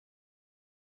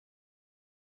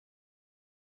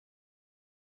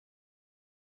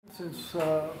Since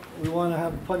we want to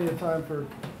have plenty of time for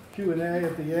Q&A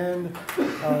at the end,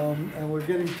 and we're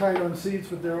getting tight on seats,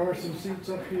 but there are some seats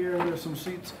up here, there's some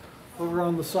seats over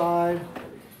on the side,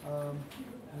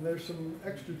 and there's some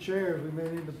extra chairs. We may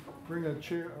need to bring a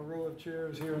row of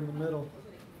chairs here in the middle.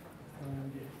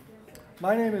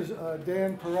 My name is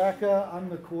Dan Paraka. I'm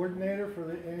the coordinator for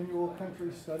the annual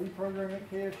country study program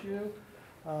at KSU.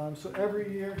 So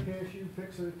every year KSU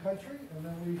picks a country, and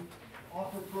then we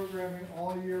offer programming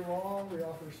all year long. We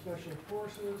offer special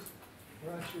courses.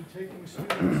 We're actually taking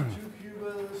students to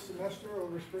Cuba this semester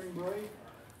over spring break.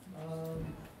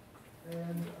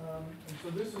 And so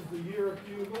this is the year of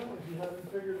Cuba, if you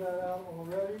haven't figured that out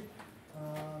already.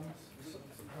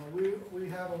 We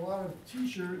have a lot of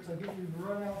t-shirts. I think we've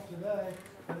run out today.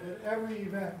 But at every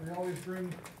event, we always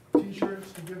bring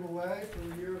t-shirts to give away for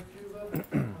the year of Cuba.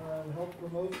 To help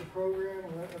promote the program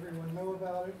and let everyone know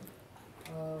about it.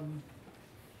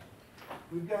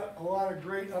 We've got a lot of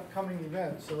great upcoming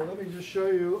events. So let me just show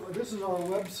you. This is our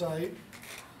website,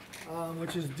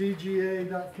 which is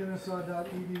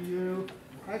dga.kennesaw.edu.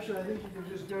 Actually, I think you can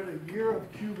just go to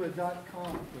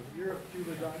yearofcuba.com,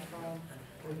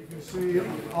 and you can see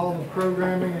all the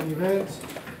programming and events.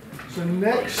 So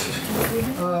next, is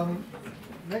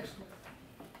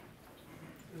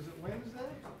it Wednesday?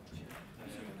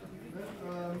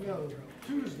 No,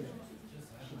 Tuesday,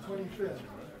 the 25th.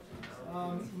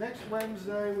 Next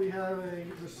Wednesday, we have a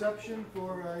reception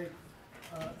for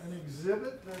an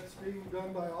exhibit that's being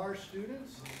done by our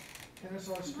students.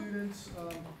 Kennesaw students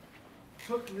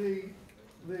took the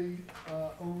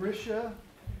Orisha,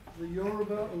 the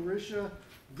Yoruba Orisha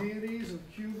deities of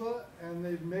Cuba, and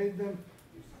they've made them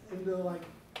into like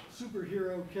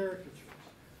superhero caricatures.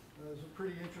 It's a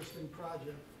pretty interesting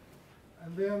project.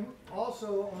 And then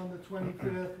also on the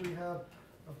 25th, we have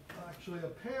actually a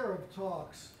pair of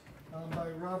talks by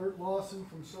Robert Lawson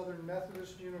from Southern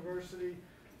Methodist University.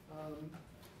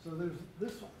 So there's,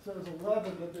 this says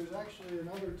 11, but there's actually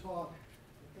another talk.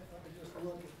 Let me just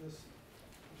look at this.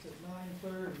 It's at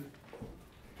 9:30.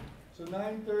 So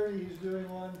 9:30, he's doing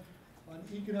one on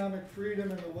economic freedom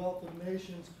and the wealth of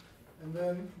nations. And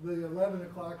then the 11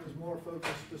 o'clock is more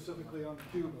focused specifically on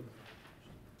Cuba.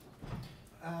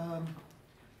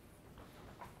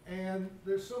 And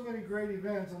there's so many great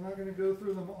events. I'm not going to go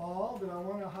through them all, but I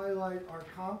want to highlight our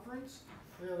conference.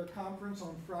 We have a conference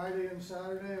on Friday and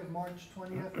Saturday of March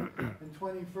 20th and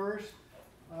 21st,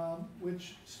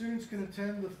 which students can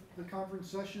attend the conference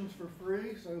sessions for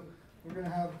free. So we're going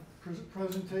to have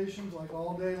presentations like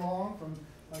all day long from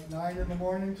like 9 in the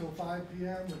morning till 5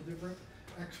 p.m. with different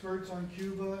experts on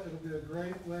Cuba. It'll be a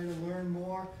great way to learn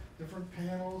more, different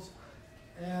panels.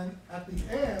 And at the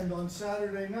end, on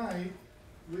Saturday night,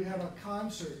 we have a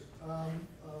concert.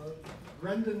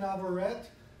 Brenda Navarrete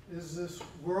is this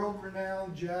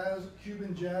world-renowned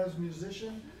Cuban jazz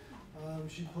musician.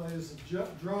 She plays the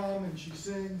drum and she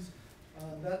sings.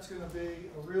 That's going to be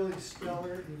a really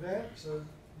stellar event, so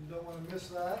you don't want to miss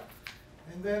that.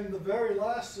 And then the very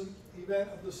last event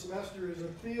of the semester is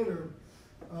a theater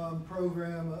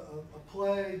program, a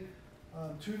play,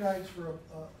 2 nights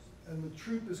and the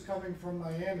troupe is coming from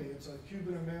Miami. It's a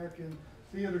Cuban-American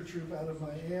theater troupe out of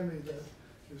Miami that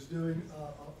is doing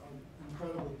an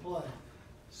incredible play.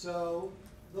 So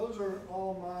those are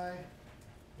all my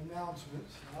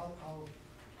announcements.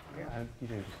 Yeah, you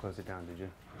didn't just close it down, did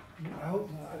you? I hope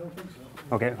not. I don't think so.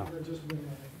 Okay.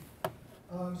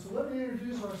 So let me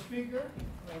introduce our speaker.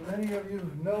 Many of you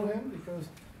know him because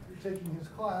you're taking his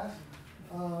class.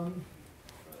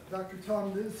 Dr.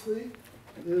 Tom Nisley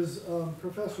is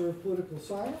professor of political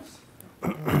science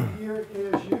here at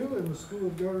KSU in the School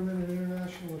of Government and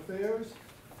International Affairs,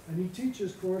 and he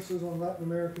teaches courses on Latin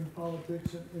American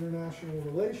politics and international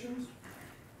relations.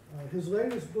 His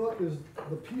latest book is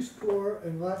The Peace Corps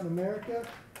in Latin America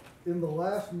in the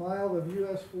Last Mile of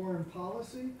U.S. Foreign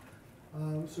Policy.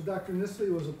 So Dr. Nisley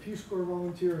was a Peace Corps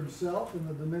volunteer himself in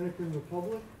the Dominican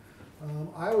Republic.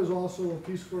 I was also a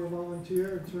Peace Corps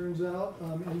volunteer, it turns out,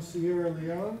 in Sierra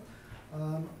Leone.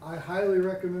 I highly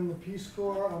recommend the Peace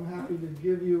Corps. I'm happy to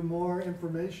give you more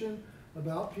information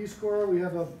about Peace Corps. We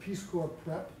have a Peace Corps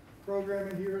prep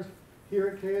program here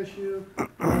at KSU.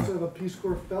 We also have a Peace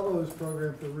Corps Fellows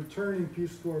program for returning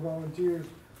Peace Corps volunteers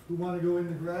who want to go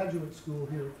into graduate school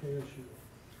here at KSU.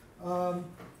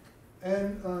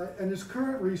 And his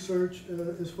current research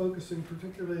is focusing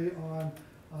particularly on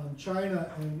China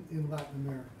and in Latin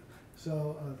America.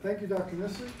 So thank you, Dr.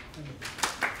 Nisley.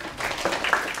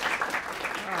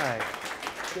 All right.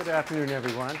 Good afternoon,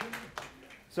 everyone.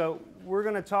 So we're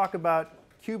going to talk about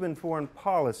Cuban foreign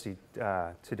policy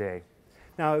today.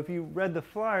 Now, if you read the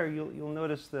flyer, you'll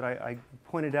notice that I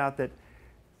pointed out that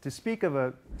to speak of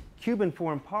a Cuban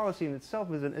foreign policy in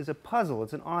itself is a puzzle.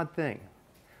 It's an odd thing.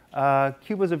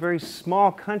 Cuba is a very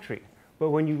small country, but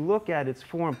when you look at its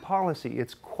foreign policy,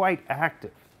 it's quite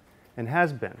active and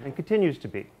has been and continues to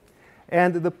be.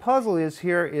 And the puzzle is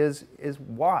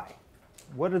why?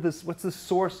 What's the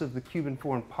source of the Cuban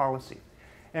foreign policy?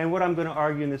 And what I'm going to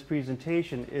argue in this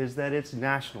presentation is that it's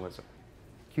nationalism,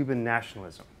 Cuban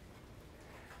nationalism.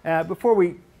 Before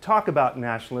we talk about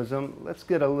nationalism, let's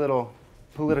get a little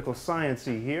political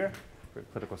science-y here,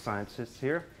 political scientists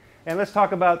here, and let's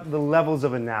talk about the levels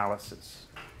of analysis.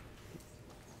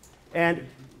 And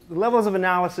the levels of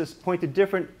analysis point to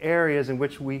different areas in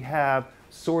which we have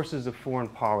sources of foreign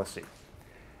policy.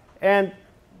 And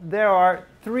there are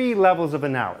three levels of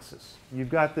analysis. You've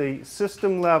got the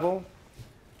system level,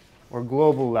 or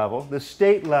global level, the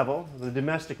state level, the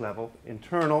domestic level,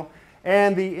 internal,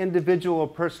 and the individual or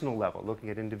personal level, looking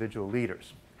at individual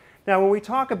leaders. Now, when we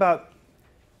talk about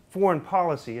foreign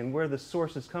policy and where the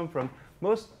sources come from,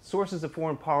 most sources of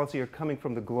foreign policy are coming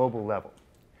from the global level.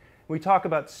 When we talk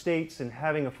about states and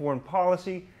having a foreign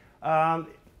policy,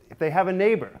 if they have a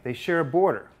neighbor, they share a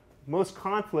border. Most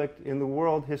conflict in the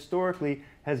world historically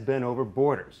has been over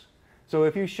borders. So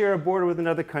if you share a border with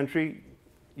another country,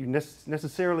 you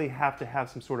necessarily have to have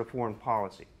some sort of foreign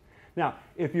policy. Now,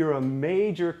 if you're a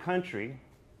major country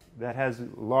that has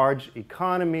large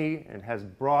economy and has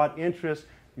broad interests,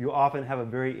 you often have a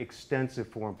very extensive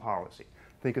foreign policy.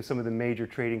 Think of some of the major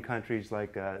trading countries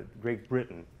like Great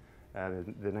Britain,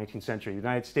 the 19th century, the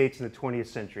United States in the 20th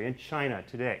century, and China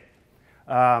today.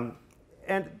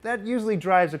 And that usually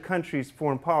drives a country's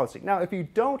foreign policy. Now, if you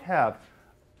don't have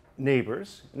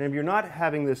neighbors, and if you're not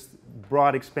having this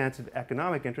broad, expansive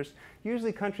economic interest,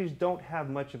 usually countries don't have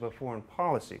much of a foreign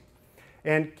policy.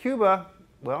 And Cuba,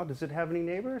 well, does it have any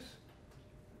neighbors?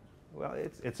 Well,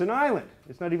 it's an island.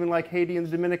 It's not even like Haiti and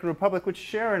the Dominican Republic, which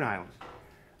share an island.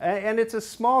 And it's a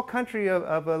small country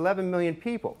of 11 million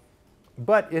people.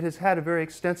 But it has had a very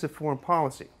extensive foreign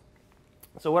policy.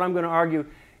 So what I'm going to argue,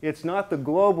 it's not the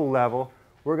global level.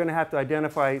 We're going to have to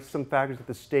identify some factors at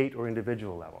the state or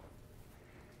individual level.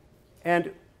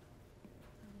 And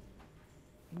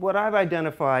what I've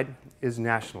identified is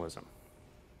nationalism.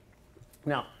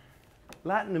 Now,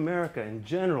 Latin America in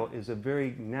general is a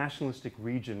very nationalistic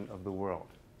region of the world.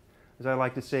 As I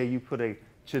like to say, you put a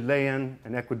Chilean,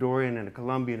 an Ecuadorian, and a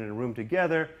Colombian in a room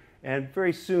together, and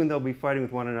very soon they'll be fighting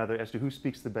with one another as to who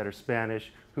speaks the better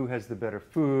Spanish, who has the better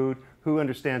food, who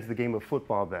understands the game of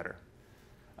football better.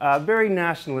 Very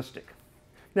nationalistic.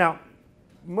 Now,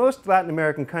 most Latin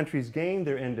American countries gained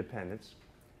their independence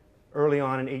early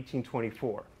on in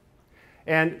 1824.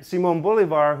 And Simón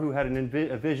Bolívar, who had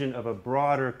a vision of a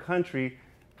broader country,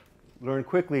 learned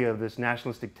quickly of this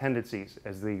nationalistic tendencies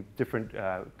as the different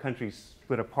countries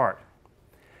split apart.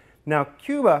 Now,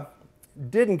 Cuba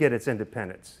didn't get its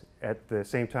independence at the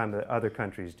same time that other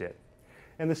countries did.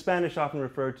 And the Spanish often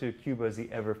referred to Cuba as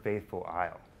the ever-faithful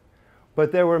isle.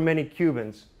 But there were many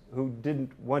Cubans who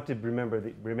didn't want to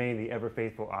remain the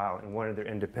ever-faithful isle and wanted their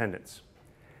independence.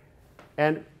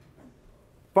 And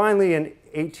finally, in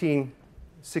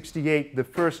 1868, the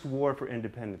first war for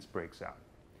independence breaks out.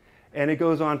 And it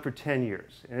goes on for 10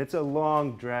 years. And it's a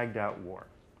long, dragged-out war.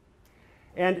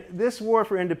 And this war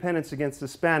for independence against the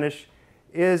Spanish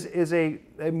is a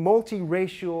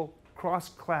multiracial,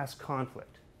 cross-class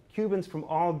conflict. Cubans from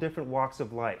all different walks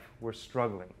of life were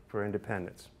struggling for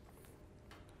independence.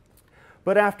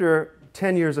 But after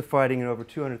 10 years of fighting and over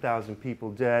 200,000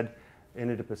 people dead, it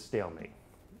ended up a stalemate.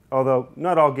 Although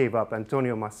not all gave up.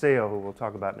 Antonio Maceo, who we'll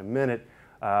talk about in a minute,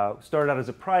 started out as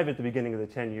a private at the beginning of the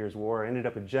 10 Years' War, ended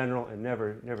up a general, and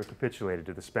never capitulated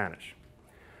to the Spanish.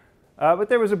 But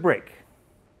there was a break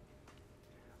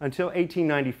until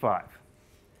 1895.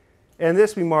 And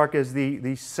this we mark as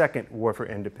the Second War for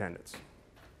Independence.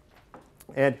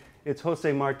 And it's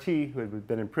Jose Marti, who had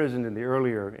been imprisoned in the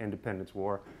earlier Independence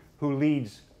War, who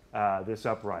leads this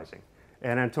uprising.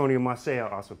 And Antonio Maceo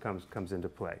also comes into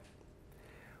play.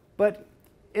 But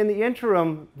in the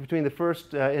interim between the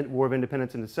First War of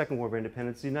Independence and the Second War of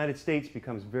Independence, the United States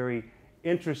becomes very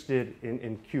interested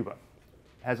in Cuba,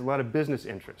 has a lot of business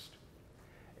interest.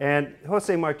 And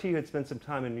Jose Marti, who had spent some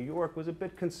time in New York, was a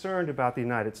bit concerned about the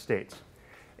United States.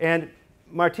 And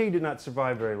Marti did not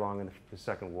survive very long in the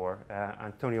Second War.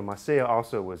 Antonio Maceo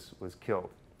also was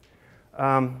killed.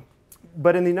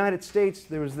 But in the United States,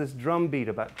 there was this drumbeat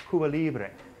about Cuba Libre,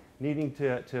 needing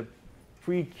to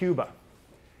free Cuba.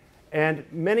 And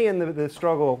many in the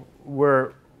struggle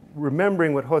were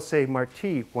remembering what Jose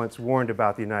Marti once warned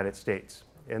about the United States.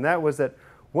 And that was that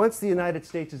once the United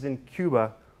States is in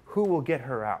Cuba, who will get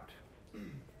her out?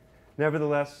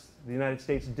 Nevertheless, the United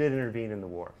States did intervene in the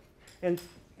war. And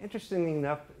interestingly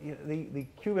enough, the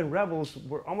Cuban rebels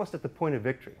were almost at the point of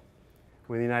victory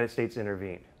when the United States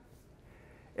intervened.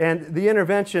 And the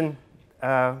intervention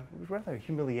was rather a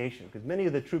humiliation, because many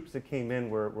of the troops that came in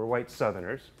were white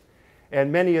Southerners,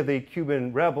 and many of the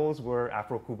Cuban rebels were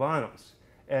Afro-Cubanos.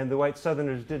 And the white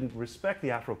Southerners didn't respect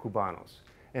the Afro-Cubanos.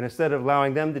 And instead of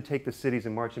allowing them to take the cities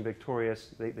and marching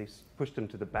victorious, they pushed them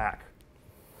to the back.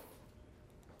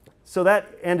 So that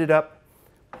ended up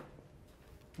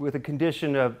with a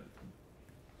condition of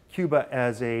Cuba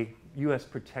as a U.S.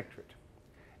 protectorate.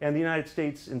 And the United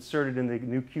States inserted in the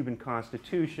new Cuban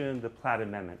Constitution the Platt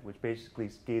Amendment, which basically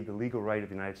gave the legal right of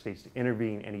the United States to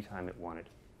intervene anytime it wanted.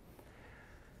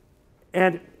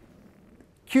 And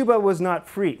Cuba was not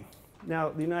free. Now,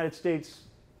 the United States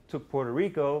took Puerto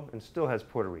Rico and still has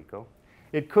Puerto Rico.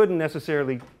 It couldn't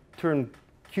necessarily turn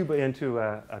Cuba into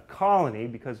a colony,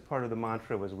 because part of the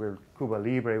mantra was we're Cuba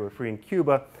Libre, we're free in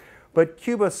Cuba. But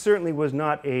Cuba certainly was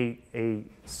not a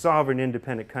sovereign,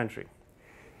 independent country.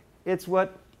 It's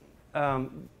what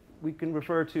we can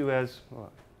refer to as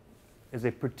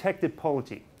a protected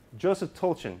polity. Joseph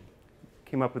Tolchin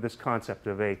came up with this concept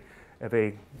of a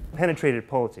penetrated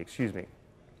polity, excuse me.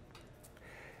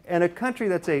 And a country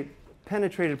that's a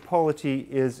penetrated polity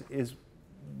is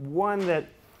one that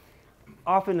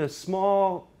often a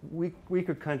small,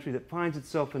 weaker country that finds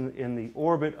itself in the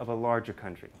orbit of a larger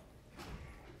country.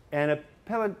 And a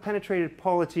penetrated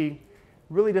polity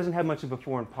really doesn't have much of a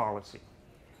foreign policy.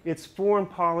 Its foreign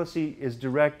policy is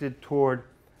directed toward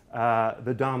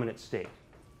the dominant state.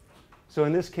 So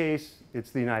in this case, it's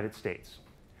the United States.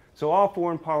 So all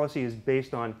foreign policy is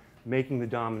based on making the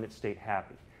dominant state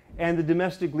happy. And the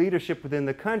domestic leadership within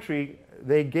the country,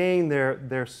 they gain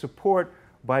their support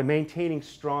by maintaining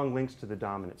strong links to the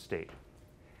dominant state.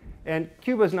 And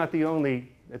Cuba is not the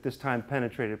only, at this time,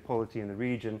 penetrated polity in the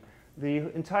region.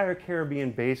 The entire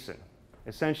Caribbean basin,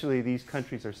 essentially these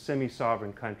countries are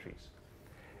semi-sovereign countries.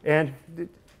 And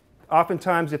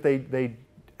oftentimes if they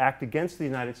act against the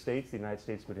United States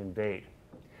would invade.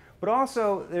 But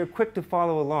also they're quick to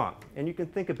follow along. And you can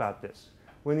think about this.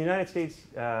 When the United States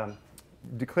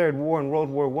declared war in World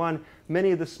War I, many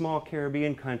of the small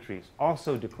Caribbean countries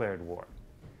also declared war.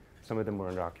 Some of them were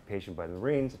under occupation by the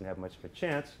Marines, didn't have much of a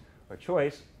chance or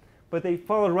choice, but they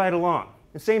followed right along.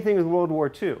 The same thing with World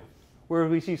War II, where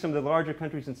we see some of the larger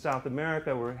countries in South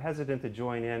America were hesitant to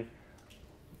join in.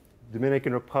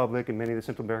 Dominican Republic and many of the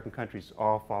Central American countries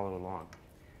all followed along.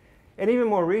 And even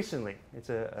more recently, it's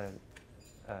a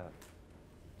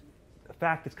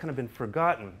fact that's kind of been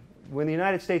forgotten. When the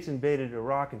United States invaded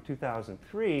Iraq in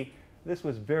 2003, this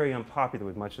was very unpopular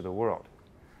with much of the world.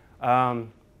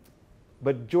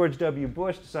 But George W.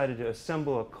 Bush decided to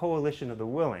assemble a coalition of the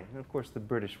willing. And of course, the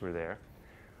British were there.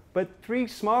 But 3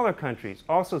 smaller countries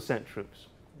also sent troops.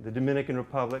 The Dominican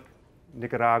Republic,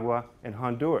 Nicaragua, and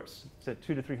Honduras sent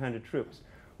 200 to 300 troops,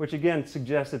 which again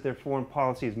suggests that their foreign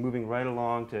policy is moving right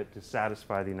along to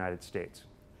satisfy the United States.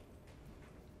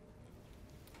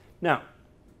 Now,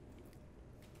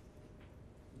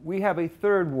 we have a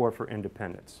third war for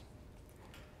independence.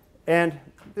 And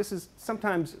this is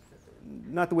sometimes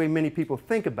not the way many people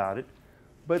think about it,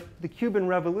 but the Cuban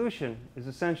Revolution is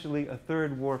essentially a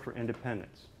third war for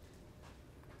independence.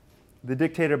 The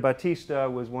dictator Batista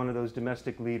was one of those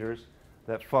domestic leaders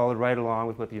that followed right along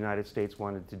with what the United States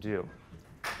wanted to do.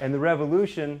 And the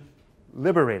revolution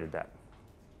liberated that.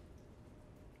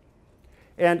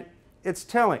 And it's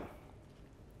telling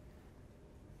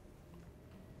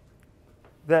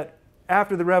that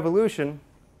after the revolution,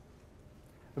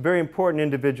 a very important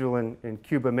individual in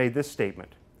Cuba made this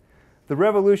statement: the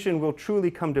revolution will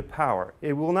truly come to power.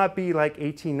 It will not be like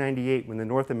 1898 when the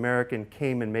North American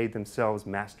came and made themselves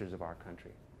masters of our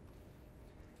country.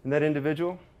 And that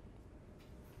individual?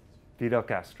 Fidel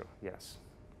Castro, yes.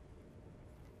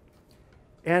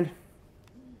 And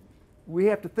we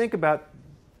have to think about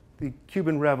the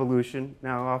Cuban Revolution.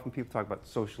 Now, often people talk about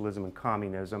socialism and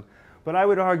communism, but I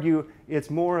would argue it's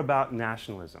more about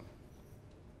nationalism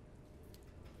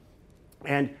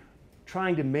and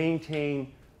trying to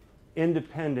maintain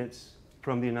independence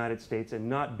from the United States and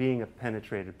not being a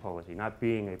penetrated polity, not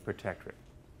being a protectorate.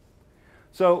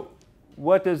 So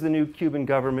what does the new Cuban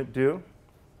government do?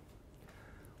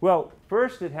 Well,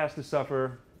 first it has to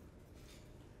suffer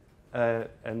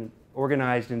an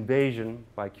organized invasion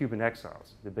by Cuban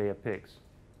exiles, the Bay of Pigs.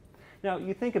 Now,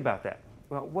 you think about that.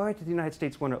 Well, why did the United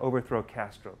States want to overthrow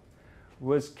Castro?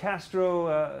 Was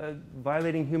Castro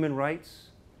violating human rights?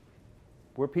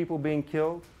 Were people being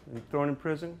killed and thrown in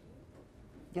prison?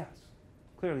 Yes,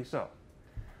 clearly so.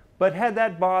 But had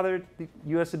that bothered the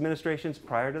U.S. administrations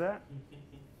prior to that?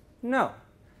 No.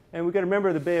 And we've got to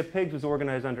remember the Bay of Pigs was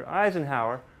organized under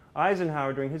Eisenhower.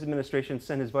 Eisenhower, during his administration,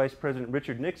 sent his Vice President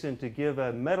Richard Nixon to give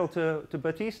a medal to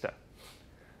Batista.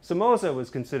 Somoza was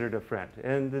considered a friend,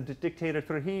 and the dictator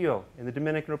Trujillo in the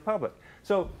Dominican Republic.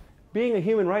 So being a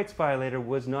human rights violator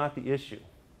was not the issue.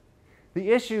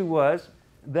 The issue was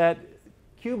that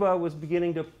Cuba was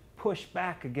beginning to push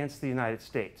back against the United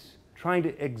States, trying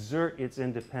to exert its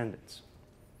independence.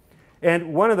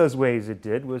 And one of those ways it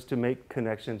did was to make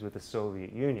connections with the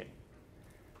Soviet Union.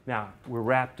 Now, we're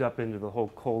wrapped up into the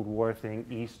whole Cold War thing,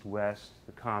 East-West,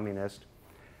 the communist,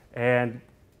 and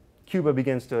Cuba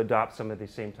begins to adopt some of the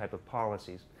same type of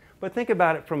policies. But think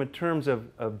about it from in terms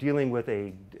of dealing with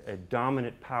a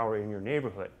dominant power in your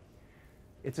neighborhood.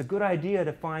 It's a good idea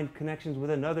to find connections with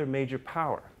another major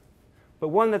power, but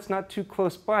one that's not too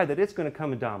close by that it's going to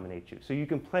come and dominate you. So you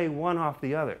can play one off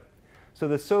the other. So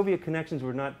the Soviet connections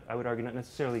were not, I would argue, not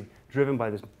necessarily driven by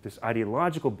this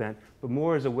ideological bent, but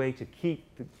more as a way to keep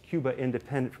Cuba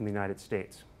independent from the United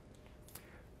States.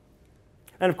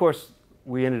 And of course,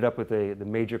 we ended up with the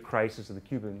major crisis of the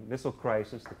Cuban Missile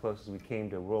Crisis, the closest we came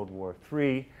to World War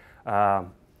III,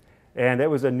 and it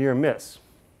was a near miss.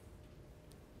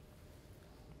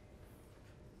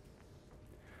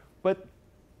 But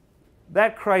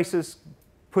that crisis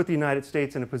put the United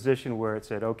States in a position where it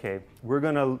said, okay, we're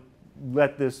going to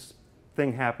let this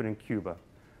thing happen in Cuba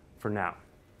for now.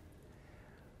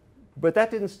 But that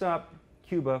didn't stop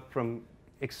Cuba from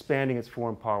expanding its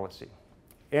foreign policy.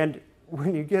 And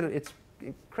when you get it, it's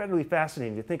incredibly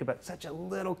fascinating to think about such a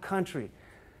little country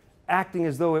acting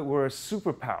as though it were a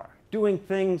superpower, doing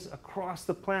things across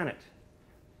the planet.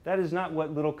 That is not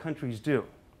what little countries do.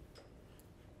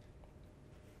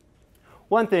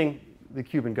 One thing the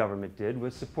Cuban government did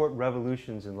was support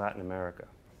revolutions in Latin America.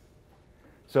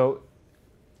 So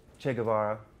Che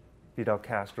Guevara, Fidel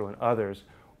Castro, and others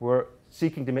were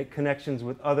seeking to make connections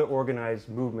with other organized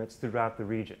movements throughout the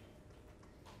region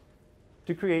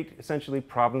to create essentially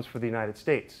problems for the United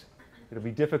States. It'll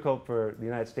be difficult for the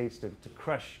United States to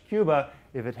crush Cuba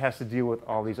if it has to deal with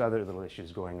all these other little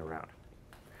issues going around.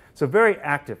 So very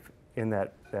active in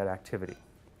that activity.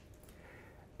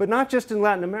 But not just in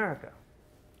Latin America.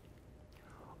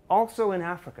 Also in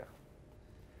Africa.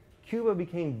 Cuba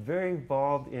became very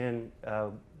involved in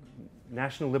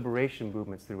national liberation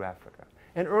movements through Africa.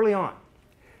 And early on,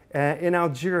 in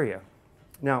Algeria.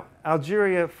 Now,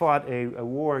 Algeria fought a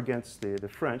war against the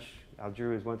French.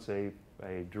 Algeria was once a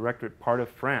directorate part of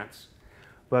France.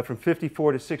 But from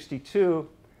 54 to 62,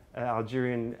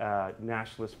 Algerian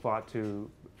nationalists fought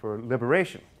for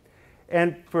liberation.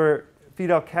 And for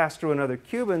Fidel Castro and other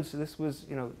Cubans, this was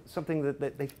something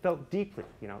that they felt deeply.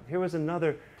 Here was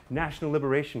another national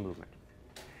liberation movement.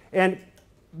 And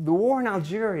the war in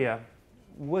Algeria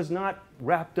was not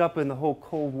wrapped up in the whole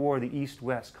Cold War, the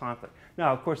East-West conflict.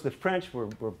 Now, of course, the French were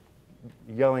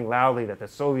yelling loudly that the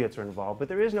Soviets are involved, but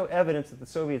there is no evidence that the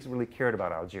Soviets really cared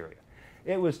about Algeria.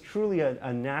 It was truly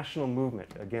a national movement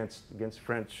against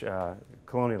French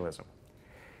colonialism.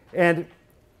 And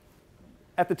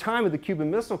at the time of the Cuban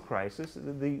Missile Crisis,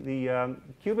 the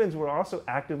Cubans were also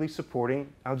actively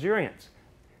supporting Algerians.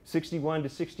 61 to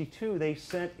 62, they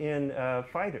sent in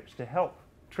fighters to help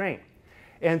train.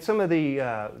 And some of the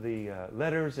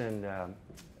letters and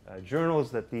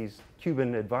journals that these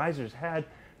Cuban advisors had,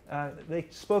 they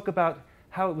spoke about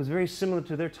how it was very similar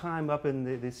to their time up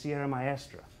in the Sierra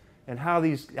Maestra, and how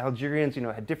these Algerians,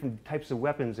 had different types of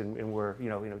weapons and were,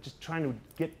 just trying to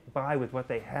get by with what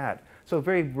they had. So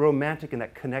very romantic in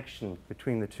that connection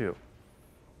between the two.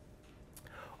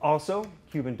 Also,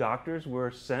 Cuban doctors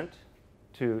were sent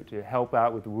to help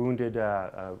out with wounded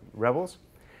rebels.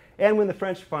 And when the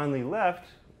French finally left,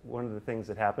 one of the things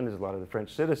that happened is a lot of the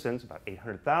French citizens, about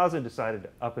 800,000, decided to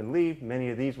up and leave. Many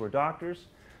of these were doctors.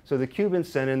 So the Cubans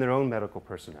sent in their own medical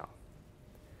personnel.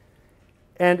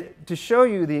 And to show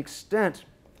you the extent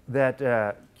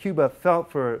that Cuba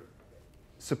felt for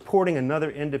supporting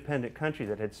another independent country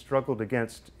that had struggled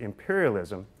against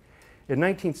imperialism, in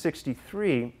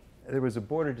 1963, there was a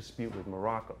border dispute with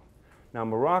Morocco. Now,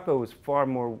 Morocco was far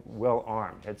more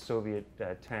well-armed, had Soviet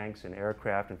tanks and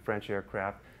aircraft and French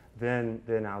aircraft than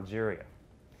Algeria.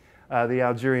 The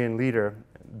Algerian leader,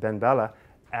 Ben Bella,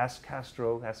 asked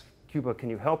Cuba, can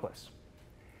you help us?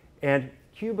 And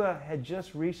Cuba had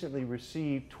just recently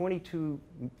received 22,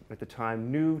 at the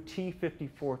time, new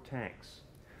T-54 tanks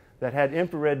that had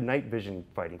infrared night vision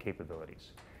fighting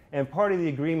capabilities. And part of the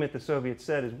agreement the Soviets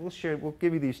said is, we'll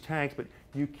give you these tanks, but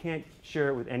you can't share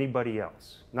it with anybody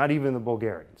else, not even the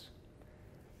Bulgarians.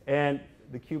 And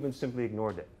the Cubans simply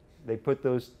ignored it. They put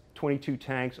those 22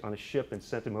 tanks on a ship and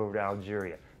sent them over to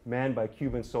Algeria. manned by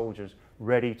Cuban soldiers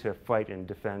ready to fight and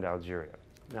defend Algeria.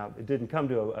 Now, it didn't come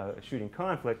to a shooting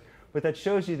conflict, but that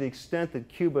shows you the extent that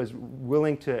Cuba is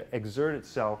willing to exert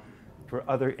itself for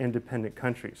other independent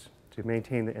countries to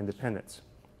maintain the independence.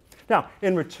 Now,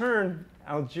 in return,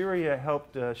 Algeria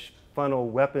helped funnel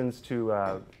weapons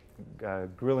to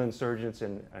guerrilla insurgents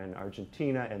in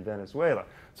Argentina and Venezuela.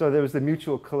 So there was the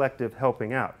mutual collective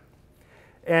helping out.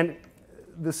 And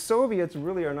the Soviets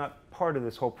really are not part of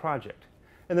this whole project.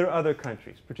 And there are other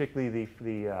countries, particularly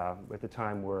at the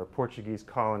time were Portuguese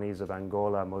colonies of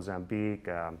Angola, Mozambique,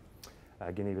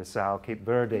 Guinea-Bissau, Cape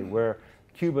Verde, where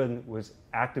Cuba was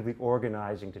actively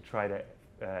organizing to try to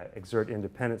exert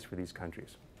independence for these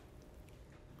countries.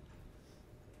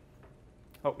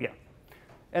 Oh, yeah.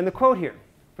 And the quote here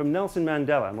from Nelson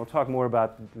Mandela, and we'll talk more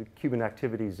about the Cuban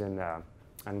activities in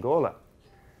Angola.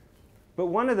 But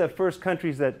one of the first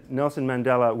countries that Nelson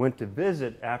Mandela went to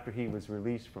visit after he was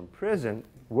released from prison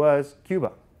was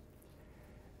Cuba.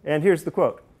 And here's the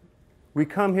quote. "We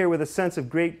come here with a sense of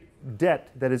great debt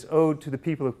that is owed to the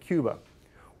people of Cuba.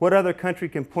 What other country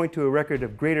can point to a record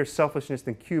of greater selfishness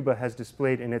than Cuba has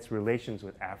displayed in its relations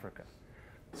with Africa?"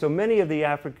 So many of the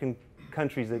African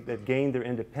countries that gained their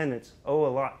independence owe a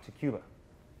lot to Cuba.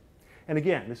 And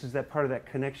again, this is that part of that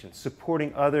connection.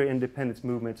 Supporting other independence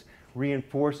movements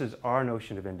reinforces our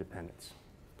notion of independence.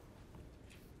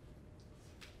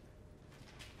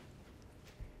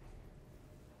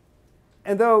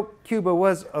 And though Cuba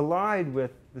was allied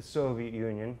with the Soviet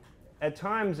Union, at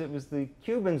times it was the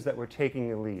Cubans that were taking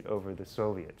the lead over the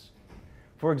Soviets.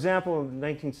 For example, in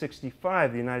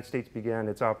 1965, the United States began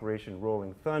its Operation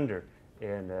Rolling Thunder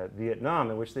in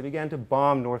Vietnam, in which they began to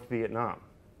bomb North Vietnam.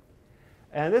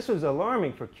 And this was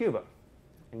alarming for Cuba.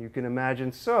 And you can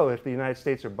imagine, so if the United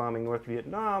States are bombing North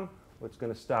Vietnam, what's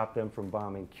going to stop them from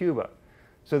bombing Cuba?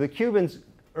 So the Cubans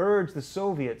urged the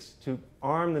Soviets to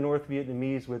arm the North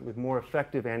Vietnamese with more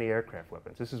effective anti-aircraft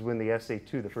weapons. This is when the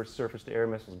SA-2, the first surface-to-air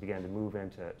missiles, began to move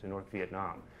into North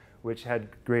Vietnam, which had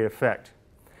great effect.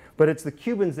 But it's the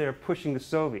Cubans that are pushing the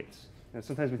Soviets. And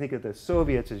sometimes we think of the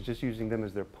Soviets as just using them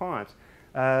as their pawns.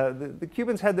 The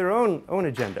Cubans had their own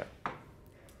agenda.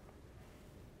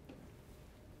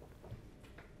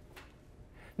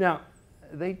 Now,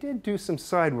 they did do some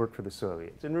side work for the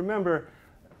Soviets. And remember,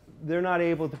 they're not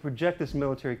able to project this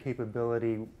military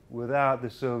capability without the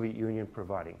Soviet Union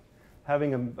providing.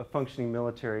 Having a functioning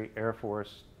military, air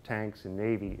force, tanks, and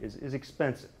navy is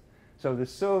expensive. So the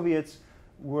Soviets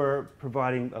were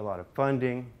providing a lot of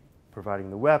funding,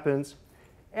 providing the weapons,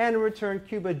 and in return,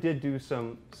 Cuba did do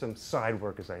some side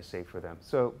work, as I say, for them.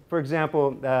 So, for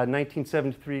example,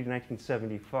 1973 to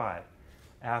 1975,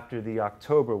 after the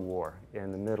October War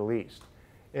in the Middle East,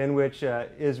 in which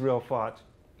Israel fought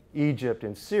Egypt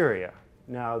and Syria.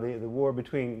 Now, the war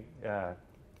between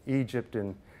Egypt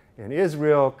and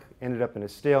Israel ended up in a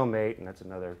stalemate, and that's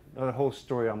another whole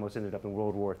story, almost ended up in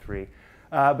World War III.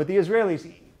 But the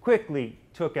Israelis quickly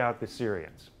took out the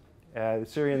Syrians. The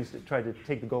Syrians tried to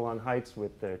take the Golan Heights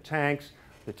with their tanks.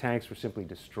 The tanks were simply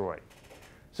destroyed.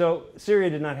 So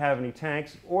Syria did not have any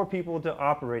tanks or people to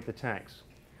operate the tanks.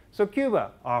 So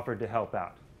Cuba offered to help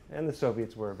out, and the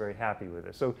Soviets were very happy with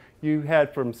this. So you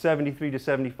had from 73 to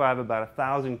 75 about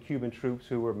 1,000 Cuban troops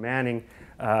who were manning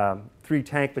 3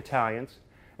 tank battalions,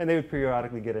 and they would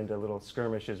periodically get into little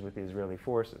skirmishes with the Israeli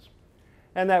forces.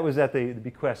 And that was at the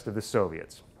bequest of the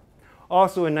Soviets.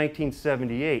 Also in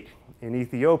 1978, in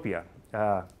Ethiopia,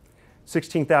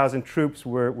 16,000 troops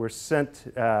were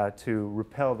sent to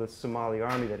repel the Somali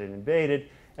army that had invaded,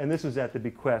 and this was at the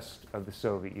bequest of the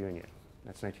Soviet Union.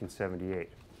 That's 1978.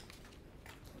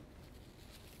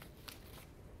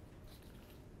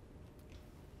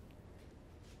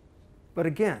 But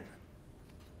again,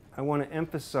 I want to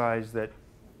emphasize that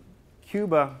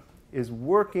Cuba is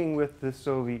working with the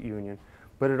Soviet Union,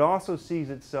 but it also sees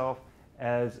itself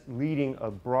as leading a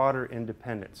broader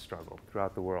independence struggle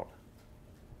throughout the world,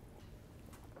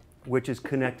 which is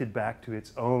connected back to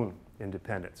its own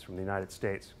independence from the United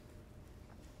States.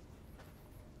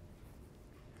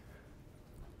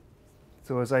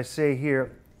 So as I say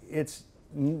here, it's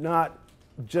not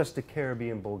just a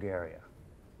Caribbean Bulgaria.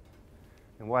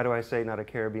 And why do I say not a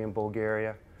Caribbean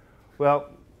Bulgaria? Well,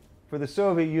 for the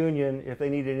Soviet Union, if they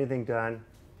needed anything done,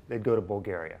 they'd go to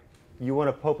Bulgaria. You want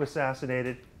a pope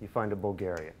assassinated, you find a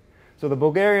Bulgarian. So the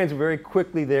Bulgarians were very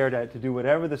quickly there to do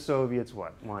whatever the Soviets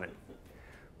wanted.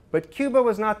 But Cuba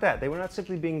was not that. They were not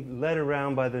simply being led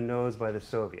around by the nose by the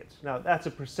Soviets. Now, that's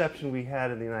a perception we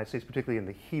had in the United States, particularly in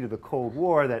the heat of the Cold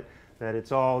War, that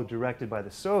it's all directed by the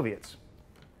Soviets.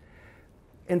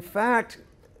 In fact,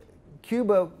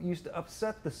 Cuba used to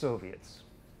upset the Soviets.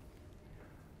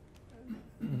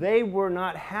 they were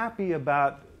not happy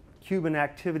about Cuban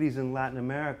activities in Latin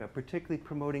America, particularly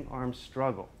promoting armed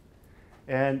struggle.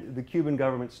 And the Cuban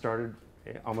government started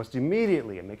almost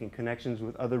immediately making connections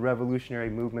with other revolutionary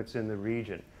movements in the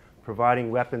region,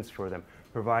 providing weapons for them,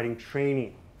 providing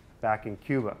training back in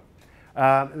Cuba.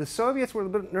 The Soviets were a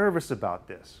bit nervous about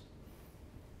this.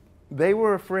 They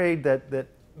were afraid that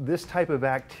this type of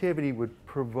activity would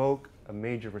provoke a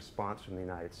major response from the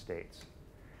United States.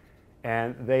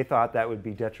 And they thought that would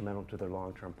be detrimental to their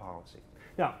long-term policy.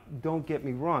 Now, don't get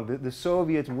me wrong, the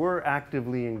Soviets were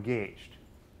actively engaged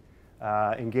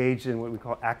in what we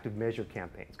call active measure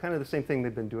campaigns. Kind of the same thing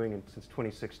they've been doing since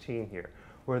 2016 here,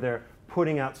 where they're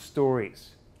putting out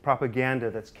stories, propaganda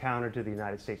that's counter to the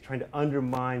United States, trying to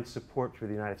undermine support for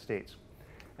the United States.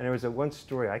 And there was one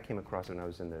story I came across when I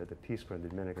was in the Peace Corps in the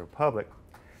Dominican Republic.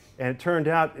 And it turned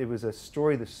out it was a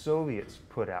story the Soviets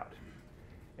put out.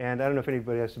 And I don't know if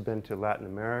anybody else has been to Latin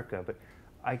America, but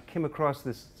I came across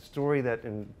this story that,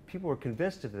 and people were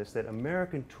convinced of this, that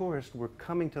American tourists were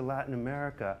coming to Latin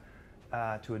America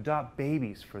to adopt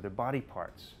babies for their body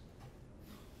parts.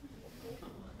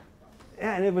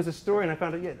 Yeah, and it was a story, and I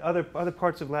found out other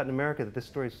parts of Latin America that this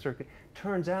story is circulating.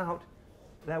 Turns out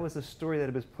that was a story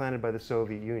that was planted by the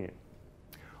Soviet Union.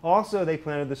 Also, they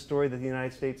planted the story that the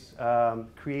United States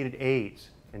created AIDS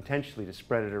intentionally to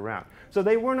spread it around. So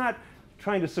they were not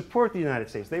trying to support the United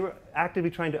States. They were actively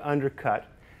trying to undercut,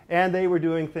 and they were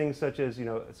doing things such as,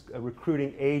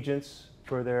 recruiting agents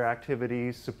for their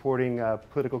activities, supporting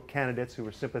political candidates who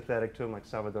were sympathetic to them, like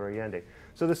Salvador Allende.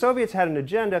 So the Soviets had an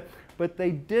agenda, but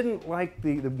they didn't like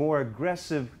the more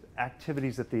aggressive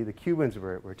activities that the Cubans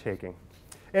were taking.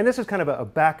 And this was kind of a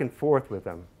back and forth with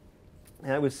them.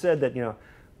 And it was said that, a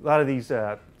lot of these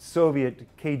Soviet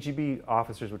KGB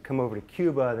officers would come over to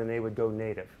Cuba, and then they would go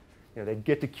native. They'd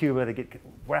get to Cuba, they'd get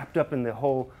wrapped up in the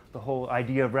whole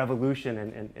idea of revolution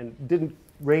and didn't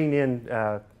rein in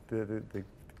the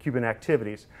Cuban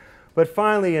activities. But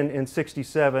finally, in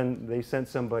 '67, they sent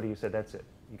somebody who said, that's it,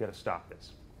 you got to stop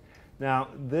this. Now,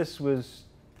 this was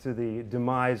to the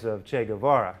demise of Che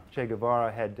Guevara. Che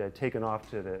Guevara had taken off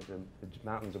to the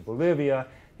mountains of Bolivia.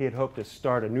 He had hoped to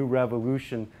start a new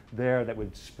revolution there that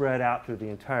would spread out through the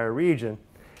entire region.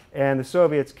 And the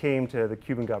Soviets came to the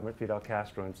Cuban government, Fidel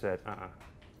Castro, and said,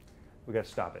 we got to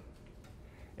stop it.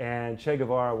 And Che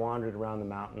Guevara wandered around the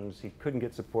mountains. He couldn't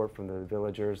get support from the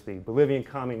villagers. The Bolivian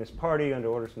Communist Party, under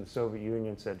orders from the Soviet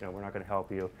Union, said, no, we're not going to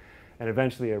help you. And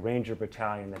eventually a Ranger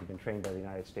battalion that had been trained by the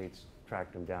United States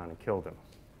tracked him down and killed him.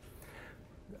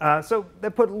 So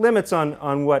that put limits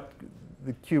on what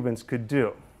the Cubans could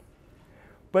do.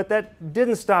 But that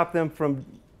didn't stop them from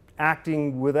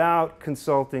acting without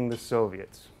consulting the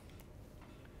Soviets.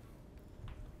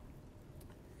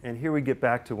 And here we get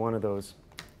back to one of those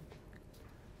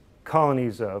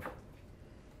colonies of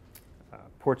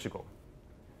Portugal.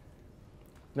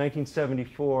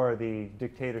 1974, the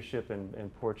dictatorship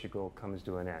in Portugal comes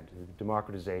to an end,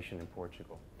 democratization in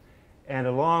Portugal. And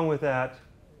along with that,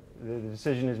 the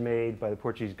decision is made by the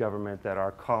Portuguese government that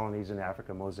our colonies in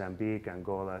Africa, Mozambique,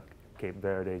 Angola, Cape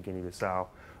Verde, Guinea-Bissau,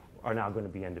 are now going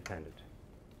to be independent.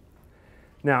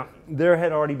 Now, there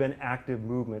had already been active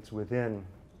movements within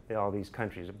all these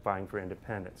countries vying for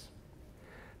independence.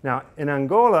 Now, in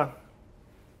Angola,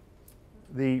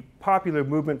 the popular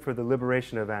movement for the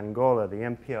liberation of Angola, the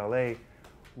MPLA,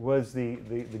 was the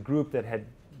group that had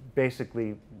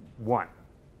basically won.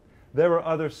 There were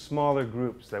other smaller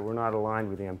groups that were not aligned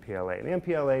with the MPLA. And the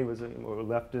MPLA was a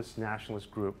leftist nationalist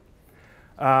group.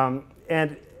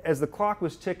 And as the clock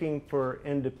was ticking for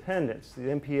independence, the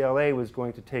MPLA was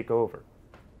going to take over.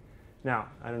 Now,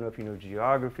 I don't know if you know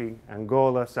geography.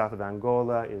 Angola, south of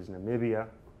Angola, is Namibia,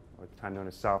 or at the time known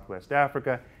as Southwest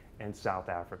Africa, and South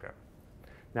Africa.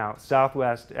 Now,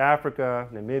 Southwest Africa,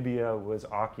 Namibia, was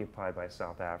occupied by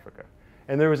South Africa.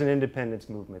 And there was an independence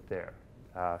movement there,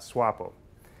 SWAPO.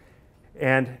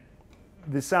 And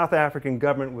the South African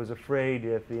government was afraid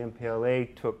if the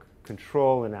MPLA took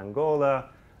control in Angola,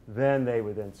 then they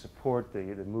would then support the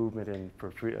movement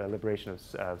for liberation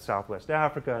of Southwest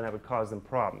Africa, and that would cause them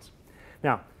problems.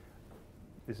 Now,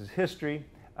 this is history.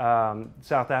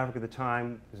 South Africa at the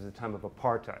time, this is the time of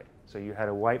apartheid. So you had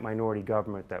a white minority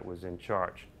government that was in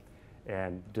charge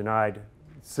and denied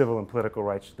civil and political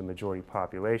rights to the majority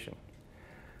population.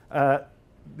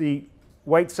 The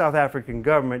white South African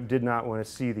government did not want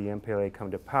to see the MPLA come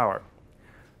to power.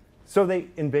 So they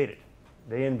invaded.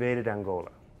 They invaded Angola.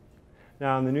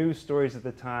 Now, in the news stories at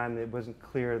the time, it wasn't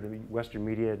clear. The Western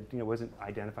media, wasn't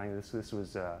identifying this. These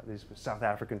were South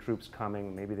African troops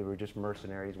coming. Maybe they were just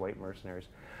mercenaries, white mercenaries.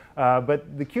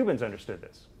 But the Cubans understood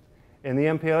this, and the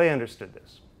MPLA understood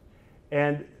this.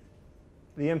 And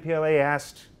the MPLA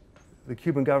asked the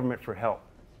Cuban government for help.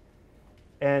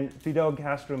 And Fidel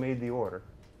Castro made the order.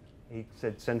 He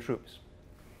said, send troops.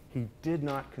 He did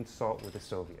not consult with the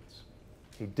Soviets.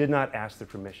 He did not ask their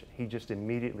permission. He just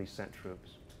immediately sent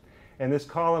troops. And this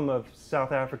column of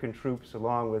South African troops,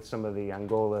 along with some of the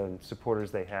Angola and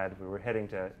supporters they had, we were heading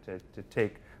to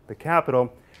take the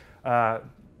capital. Like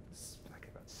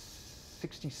about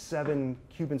 67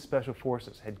 Cuban special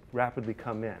forces had rapidly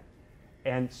come in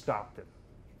and stopped them.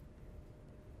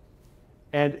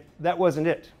 And that wasn't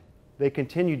it. They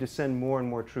continued to send more and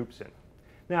more troops in.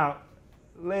 Now,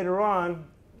 later on,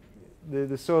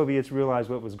 the Soviets realized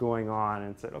what was going on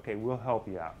and said, okay, we'll help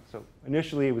you out. So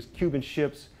initially it was Cuban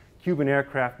ships, Cuban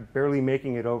aircraft barely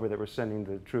making it over that were sending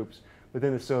the troops. But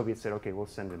then the Soviets said, okay, we'll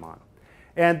send them on.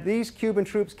 And these Cuban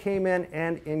troops came in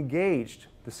and engaged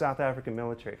the South African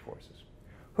military forces,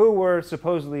 who were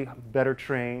supposedly better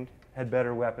trained, had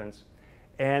better weapons,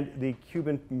 and the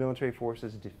Cuban military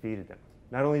forces defeated them.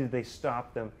 Not only did they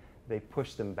stop them, they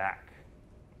pushed them back.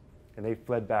 And they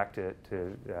fled back to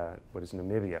what is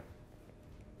Namibia.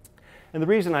 And the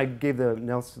reason I gave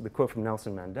the quote from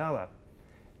Nelson Mandela,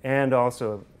 and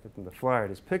also from the flyer,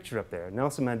 his picture up there,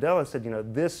 Nelson Mandela said, you know,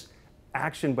 this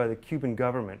action by the Cuban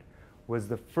government was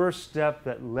the first step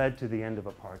that led to the end of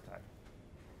apartheid.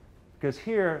 Because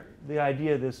here, the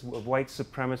idea of white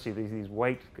supremacy, these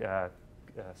white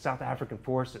South African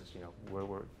forces, you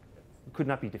know, could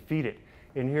not be defeated.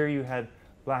 And here you had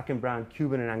black and brown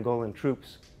Cuban and Angolan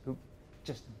troops who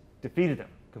just defeated them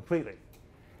completely.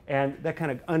 And that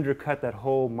kind of undercut that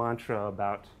whole mantra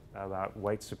about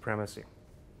white supremacy.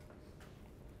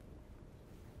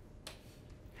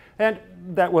 And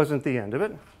that wasn't the end of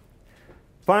it.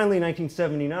 Finally, in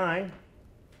 1979,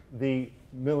 the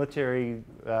military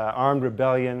armed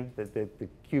rebellion that the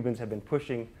Cubans had been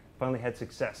pushing finally had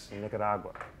success in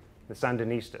Nicaragua, the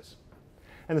Sandinistas.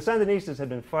 And the Sandinistas had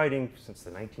been fighting since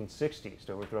the 1960s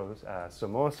to overthrow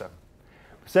Somoza.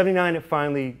 In '79, it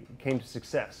finally came to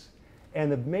success. And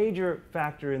the major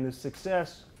factor in this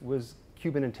success was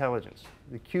Cuban intelligence.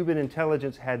 The Cuban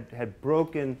intelligence had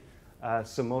broken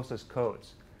Somoza's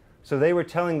codes. So they were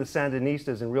telling the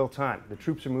Sandinistas in real time, the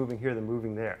troops are moving here, they're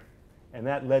moving there. And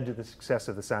that led to the success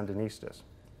of the Sandinistas.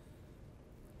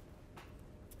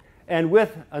 And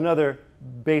with another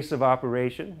base of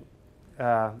operation,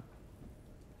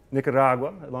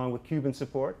 Nicaragua, along with Cuban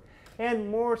support, and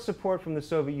more support from the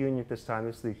Soviet Union at this time,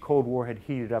 as the Cold War had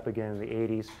heated up again in the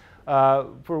 80s,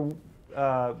 for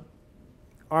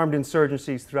armed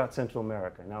insurgencies throughout Central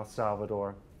America, in El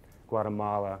Salvador,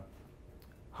 Guatemala.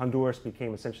 Honduras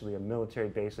became essentially a military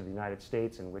base of the United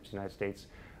States, in which the United States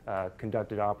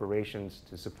conducted operations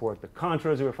to support the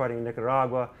Contras who were fighting in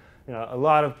Nicaragua. You know, a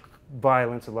lot of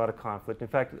violence, a lot of conflict. In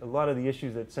fact, a lot of the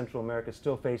issues that Central America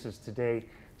still faces today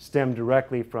stem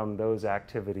directly from those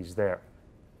activities there.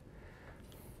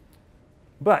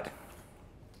 But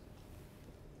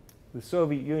the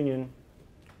Soviet Union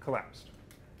collapsed.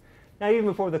 Now, even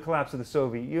before the collapse of the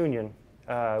Soviet Union,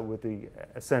 with the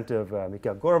ascent of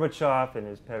Mikhail Gorbachev and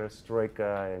his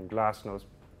perestroika and glasnost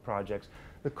projects,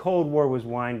 the Cold War was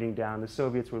winding down. The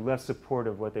Soviets were less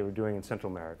supportive of what they were doing in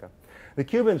Central America. The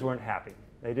Cubans weren't happy.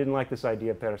 They didn't like this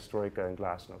idea of perestroika and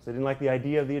glasnost. They didn't like the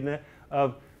idea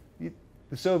of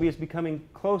the Soviets becoming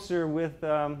closer with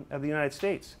of the United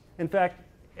States. In fact,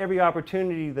 every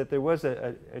opportunity that there was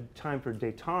a time for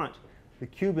détente, the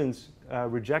Cubans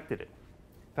rejected it.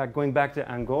 In fact, going back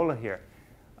to Angola here,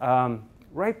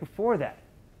 right before that,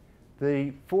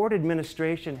 the Ford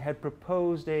administration had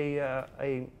proposed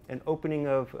an opening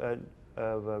of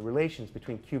relations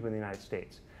between Cuba and the United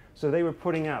States. So they were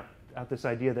putting out this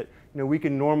idea that, you know, we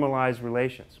can normalize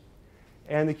relations.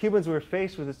 And the Cubans were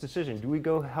faced with this decision. Do we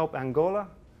go help Angola,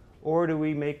 or do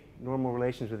we make normal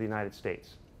relations with the United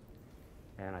States?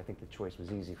 And I think the choice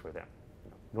was easy for them.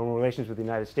 You know, normal relations with the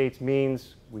United States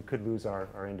means we could lose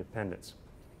our independence.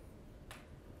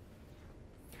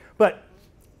 But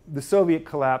the Soviet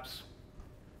collapse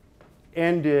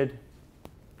ended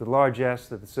the largesse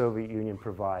that the Soviet Union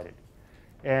provided.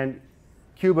 And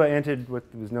Cuba entered what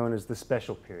was known as the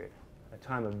special period, a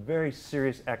time of very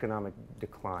serious economic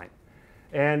decline.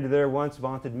 And their once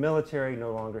vaunted military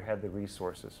no longer had the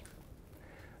resources.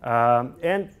 And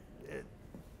at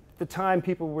the time,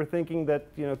 people were thinking that,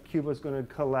 you know, Cuba was going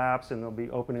to collapse and they'll be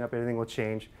opening up, everything will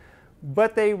change.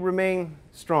 But they remain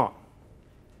strong.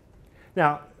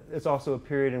 Now, it's also a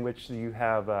period in which you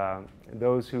have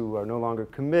those who are no longer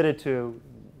committed to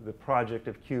the project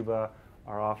of Cuba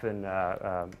are often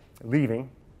leaving,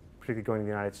 particularly going to the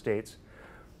United States.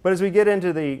 But as we get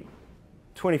into the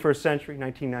 21st century,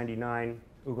 1999,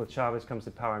 Hugo Chavez comes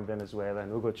to power in Venezuela,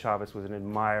 and Hugo Chavez was an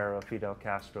admirer of Fidel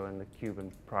Castro and the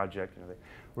Cuban project. You know, they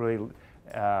really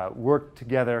worked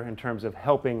together in terms of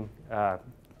helping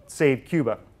save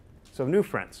Cuba. So new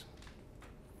friends.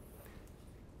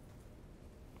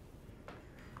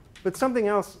 But something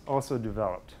else also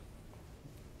developed,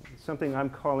 something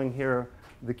I'm calling here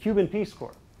the Cuban Peace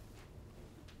Corps.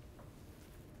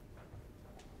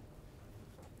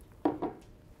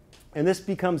 And this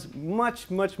becomes much,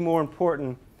 much more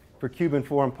important for Cuban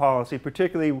foreign policy,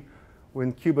 particularly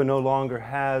when Cuba no longer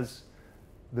has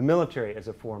the military as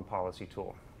a foreign policy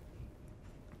tool.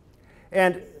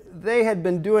 And they had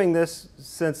been doing this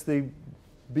since the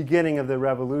beginning of the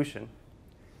revolution.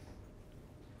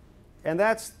 And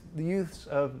that's the use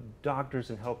of doctors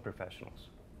and health professionals.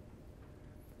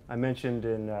 I mentioned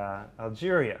in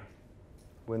Algeria,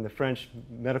 when the French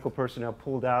medical personnel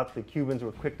pulled out, the Cubans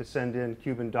were quick to send in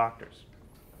Cuban doctors.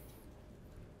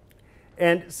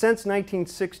 And since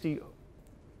 1960,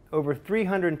 over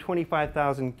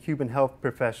 325,000 Cuban health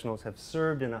professionals have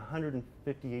served in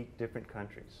 158 different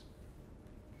countries.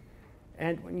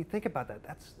 And when you think about that,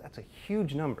 that's a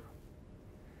huge number.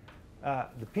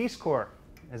 The Peace Corps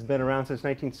has been around since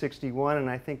 1961, and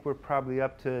I think we're probably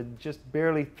up to just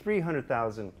barely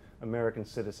 300,000 American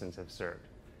citizens have served.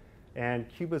 And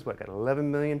Cuba's, what, got 11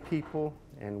 million people,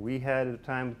 and we had at the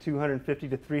time 250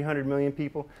 to 300 million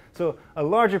people. So a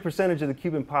larger percentage of the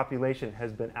Cuban population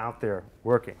has been out there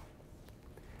working.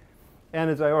 And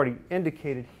as I already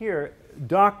indicated here,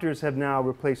 doctors have now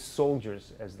replaced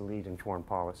soldiers as the lead in foreign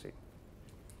policy.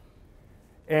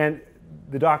 And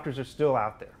the doctors are still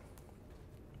out there.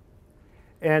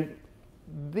 And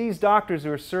these doctors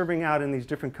who are serving out in these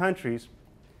different countries,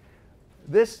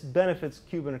 this benefits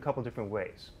Cuba in a couple different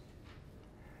ways.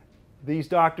 These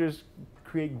doctors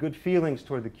create good feelings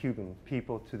toward the Cuban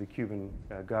people, to the Cuban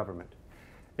government.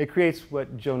 It creates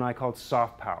what Joe and I called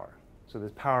soft power, so the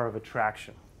power of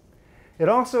attraction. It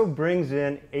also brings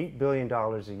in $8 billion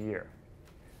a year.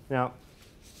 Now,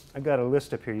 I've got a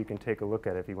list up here you can take a look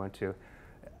at if you want to.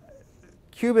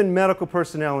 Cuban medical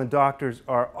personnel and doctors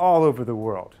are all over the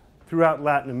world, throughout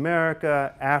Latin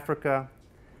America, Africa,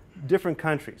 different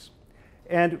countries.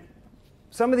 And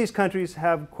some of these countries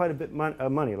have quite a bit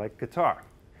of money, like Qatar.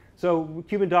 So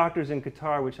Cuban doctors in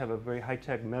Qatar, which have a very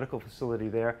high-tech medical facility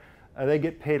there, they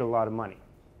get paid a lot of money.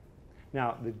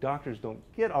 Now, the doctors don't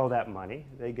get all that money.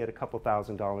 They get a couple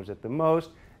 $1,000s at the most,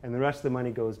 and the rest of the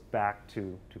money goes back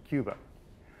to Cuba.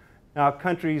 Now,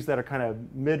 countries that are kind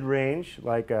of mid-range,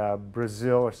 like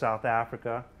Brazil or South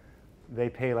Africa, they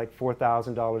pay like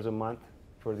 $4,000 a month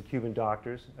for the Cuban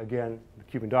doctors. Again, the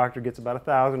Cuban doctor gets about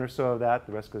 1,000 or so of that.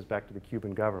 The rest goes back to the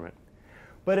Cuban government.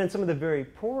 But in some of the very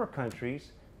poor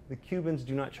countries, the Cubans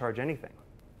do not charge anything.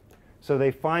 So they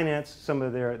finance some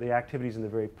of the activities in the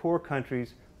very poor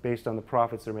countries based on the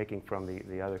profits they're making from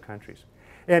the other countries.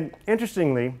 And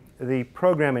interestingly, the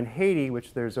program in Haiti,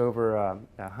 which there's over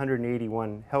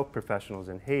 181 health professionals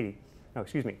in Haiti, no,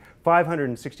 excuse me,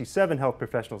 567 health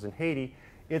professionals in Haiti,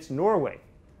 it's Norway.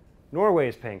 Norway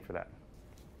is paying for that.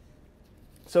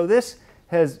 So this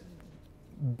has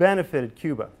benefited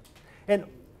Cuba. And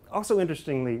also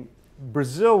interestingly,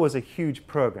 Brazil was a huge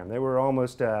program. There were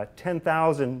almost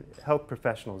 10,000 health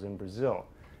professionals in Brazil.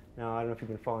 Now, I don't know if you've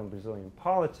been following Brazilian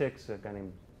politics. A guy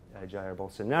named Jair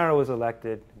Bolsonaro was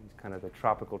elected. He's kind of the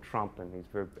tropical Trump, and he's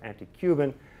very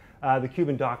anti-Cuban. The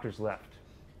Cuban doctors left.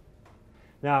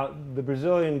 Now, the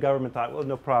Brazilian government thought, well,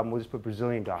 no problem, we'll just put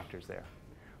Brazilian doctors there.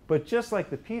 But just like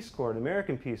the Peace Corps, the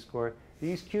American Peace Corps,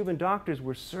 these Cuban doctors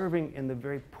were serving in the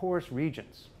very poorest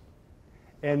regions.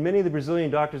 And many of the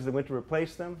Brazilian doctors that went to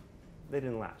replace them, they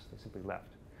didn't last. They simply left.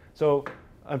 So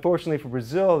unfortunately for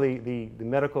Brazil, the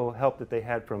medical help that they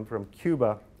had from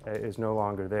Cuba is no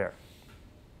longer there.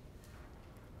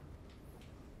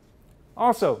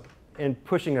 Also, in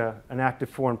pushing an active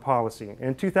foreign policy,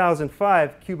 in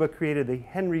 2005, Cuba created the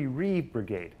Henry Reeve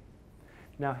Brigade.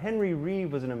 Now, Henry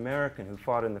Reeve was an American who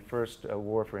fought in the first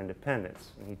war for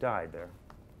independence, and he died there.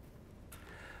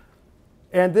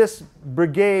 And this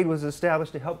brigade was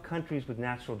established to help countries with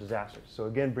natural disasters. So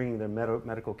again, bringing their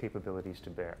medical capabilities to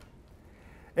bear.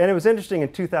 And it was interesting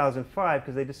in 2005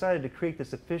 because they decided to create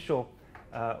this official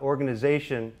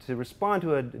organization to respond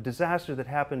to a disaster that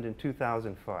happened in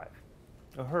 2005,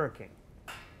 a hurricane.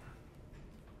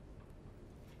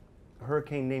 A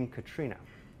hurricane named Katrina.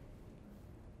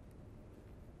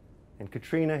 And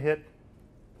Katrina hit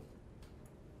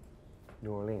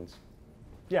New Orleans.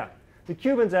 Yeah. The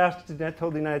Cubans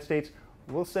told the United States,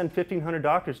 we'll send 1,500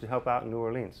 doctors to help out in New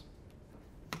Orleans.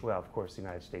 Well, of course, the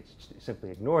United States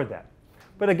simply ignored that.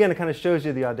 But again, it kind of shows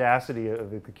you the audacity of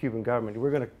the Cuban government.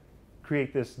 We're going to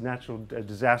create this natural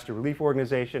disaster relief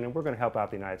organization, and we're going to help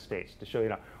out the United States to show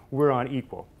you, we're on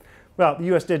equal. Well, the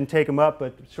U.S. didn't take them up,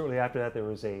 but shortly after that there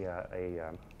was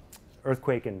a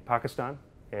earthquake in Pakistan,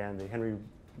 and the Henry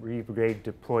Reeve Brigade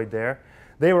deployed there.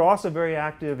 They were also very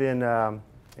active in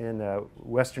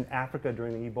Western Africa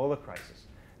during the Ebola crisis.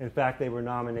 In fact, they were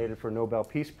nominated for a Nobel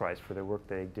Peace Prize for their work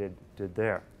they did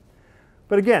there.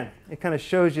 But again, it kind of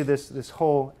shows you this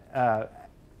whole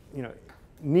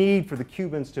need for the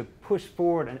Cubans to push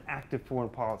forward an active foreign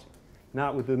policy,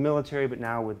 not with the military, but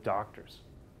now with doctors.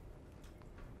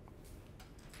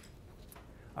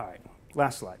 All right,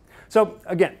 last slide. So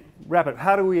again, wrap it up.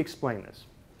 How do we explain this?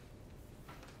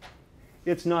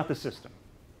 It's not the system.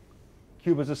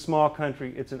 Cuba's a small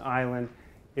country. It's an island.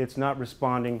 It's not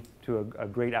responding to a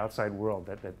great outside world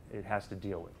that it has to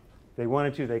deal with. If they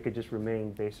wanted to, they could just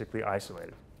remain basically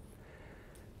isolated.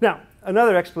 Now,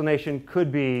 another explanation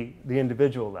could be the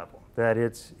individual level, that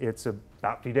it's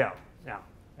about Fidel. Now,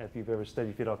 if you've ever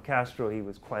studied Fidel Castro, he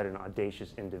was quite an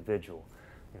audacious individual.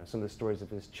 You know, some of the stories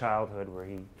of his childhood where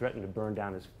he threatened to burn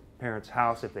down his parents'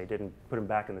 house if they didn't put him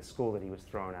back in the school that he was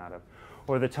thrown out of.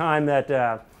 Or the time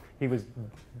that he was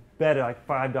bet like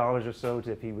 $5 or so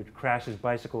if he would crash his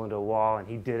bicycle into a wall, and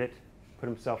he did it, put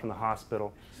himself in the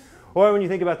hospital. Or when you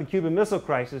think about the Cuban Missile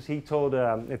Crisis, he told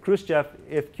Khrushchev,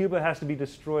 if Cuba has to be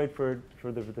destroyed for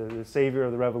the savior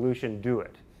of the revolution, do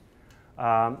it.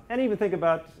 And even think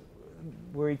about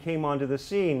where he came onto the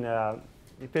scene.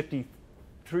 In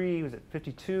 53, was it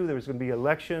 52, there was going to be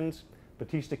elections.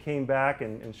 Batista came back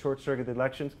and short-circuited the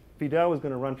elections. Fidel was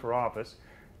going to run for office.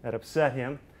 That upset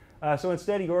him. So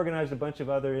instead, he organized a bunch of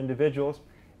other individuals,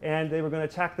 and they were going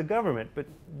to attack the government. But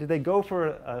did they go for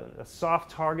a soft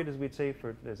target, as we'd say,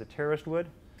 as a terrorist would?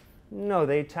 No,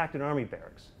 they attacked an army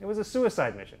barracks. It was a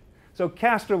suicide mission. So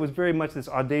Castro was very much this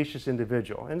audacious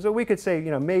individual. And so we could say,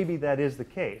 maybe that is the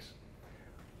case.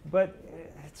 But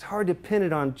it's hard to pin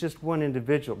it on just one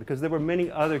individual, because there were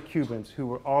many other Cubans who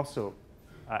were also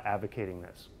advocating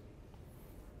this.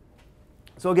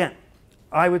 So again,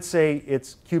 I would say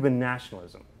it's Cuban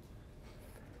nationalism.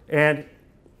 And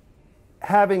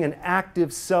having an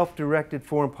active, self-directed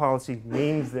foreign policy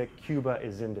means that Cuba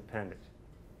is independent.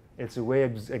 It's a way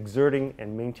of exerting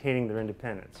and maintaining their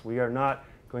independence. We are not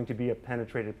going to be a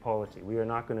penetrated polity. We are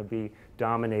not going to be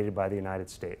dominated by the United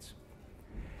States.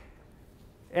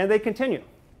 And they continue.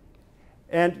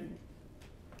 And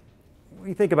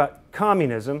we think about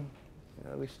communism.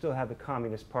 We still have the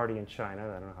Communist Party in China.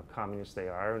 I don't know how communist they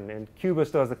are. And Cuba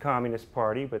still has the Communist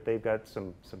Party, but they've got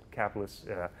some capitalist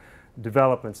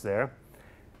developments there.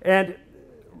 And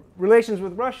relations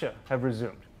with Russia have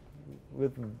resumed.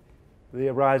 With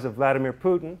the rise of Vladimir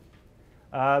Putin,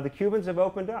 the Cubans have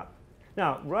opened up.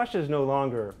 Now, Russia is no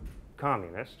longer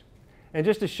communist. And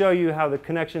just to show you how the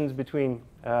connections between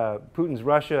Putin's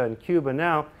Russia and Cuba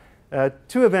now,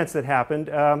 two events that happened.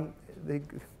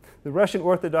 The Russian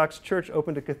Orthodox Church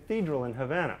opened a cathedral in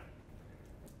Havana.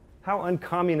 How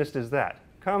uncommunist is that?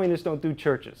 Communists don't do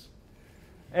churches.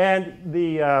 And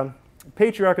the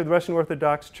patriarch of the Russian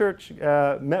Orthodox Church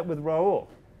met with Raúl.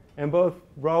 And both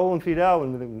Raúl and Fidel,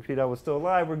 when Fidel was still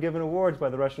alive, were given awards by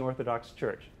the Russian Orthodox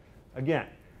Church. Again,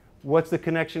 what's the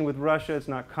connection with Russia? It's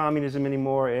not communism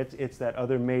anymore. It's that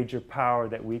other major power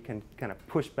that we can kind of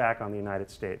push back on the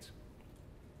United States.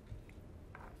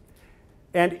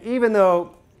 And even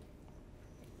though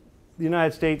the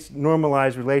United States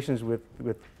normalized relations with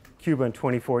Cuba in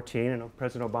 2014, and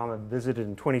President Obama visited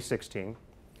in 2016,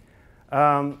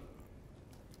 I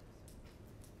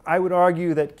would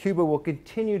argue that Cuba will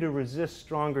continue to resist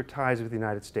stronger ties with the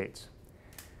United States,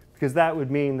 because that would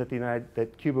mean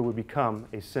that Cuba would become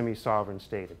a semi-sovereign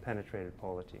state, a penetrated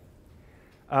polity.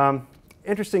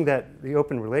 Interesting that the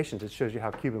open relations, it shows you how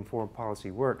Cuban foreign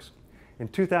policy works. In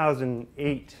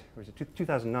 2008, or was it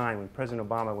 2009, when President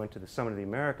Obama went to the Summit of the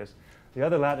Americas, the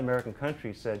other Latin American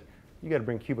countries said, you got to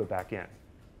bring Cuba back in.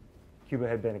 Cuba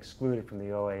had been excluded from the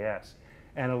OAS.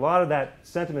 And a lot of that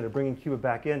sentiment of bringing Cuba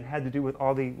back in had to do with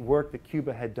all the work that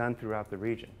Cuba had done throughout the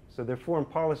region. So their foreign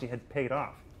policy had paid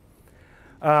off.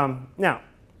 Now,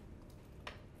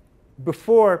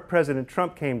 before President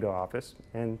Trump came to office,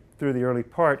 and through the early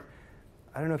part,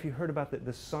 I don't know if you heard about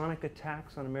the sonic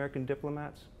attacks on American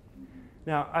diplomats.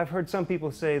 Now, I've heard some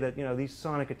people say that these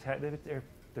sonic attacks,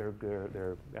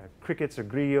 they're crickets or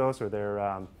grillos, or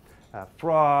they're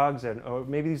frogs, or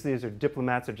maybe these are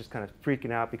diplomats that are just kind of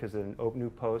freaking out because of a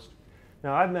new post.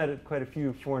 Now, I've met quite a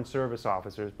few Foreign Service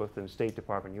officers, both in the State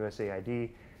Department and USAID,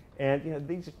 and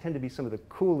these tend to be some of the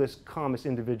coolest, calmest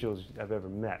individuals I've ever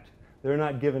met. They're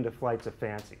not given to flights of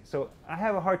fancy. So I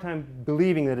have a hard time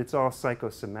believing that it's all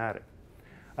psychosomatic.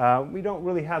 We don't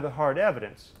really have the hard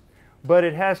evidence. But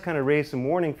it has kind of raised some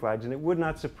warning flags, and it would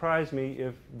not surprise me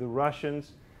if the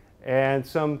Russians and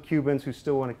some Cubans who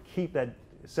still want to keep that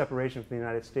separation from the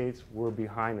United States were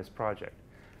behind this project.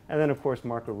 And then, of course,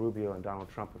 Marco Rubio and Donald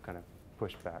Trump have kind of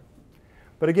pushed back.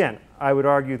 But again, I would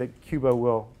argue that Cuba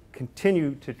will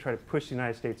continue to try to push the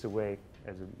United States away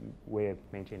as a way of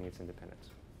maintaining its independence.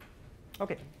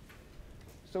 Okay,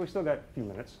 so we still got a few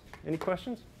minutes. Any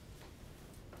questions?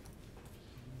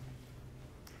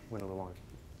 Went a little long.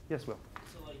 Yes, Will.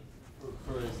 So,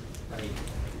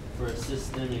 for a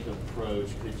systemic approach,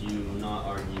 could you not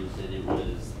argue that it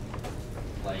was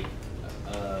like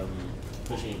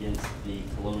pushing against the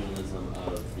colonialism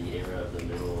of the era of the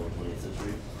middle 20th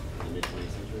century, the mid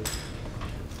 20th century?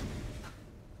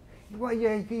 Well,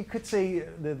 yeah, you could say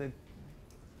the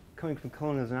coming from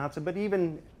colonialism outside, but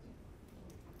even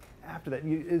after that,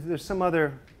 there's some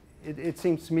other. It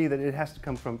seems to me that it has to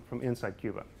come from inside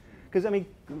Cuba. Because, I mean,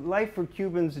 life for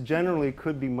Cubans generally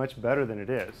could be much better than it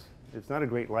is. It's not a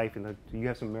great life. And you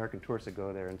have some American tourists that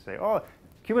go there and say, oh,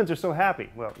 Cubans are so happy.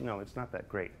 Well, no, it's not that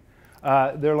great.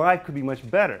 Their life could be much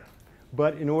better.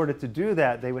 But in order to do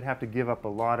that, they would have to give up a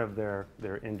lot of their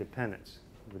independence.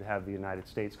 They would have the United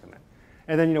States come in.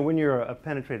 And then, you know, when you're a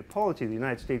penetrated polity, the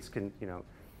United States can, you know,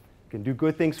 can do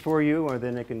good things for you, or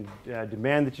then they can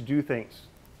demand that you do things.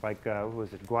 Like, what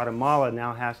was it? Guatemala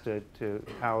now has to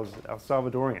house El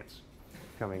Salvadorians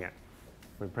coming in.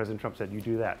 When President Trump said, you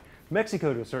do that.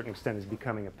 Mexico, to a certain extent, is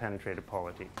becoming a penetrated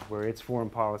polity, where its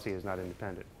foreign policy is not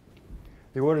independent.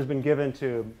 The order has been given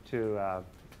to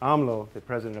AMLO, the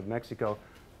president of Mexico,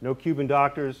 no Cuban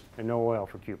doctors and no oil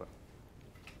for Cuba,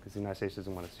 because the United States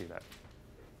doesn't want to see that.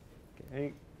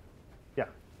 Okay. Yeah?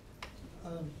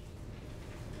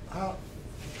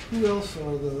 Who else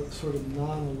are the sort of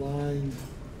non-aligned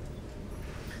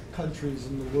countries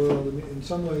in the world? I mean, in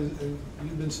some ways,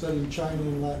 you've been studying China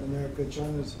and Latin America.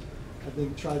 China's, I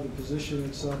think, tried to position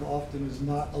itself often as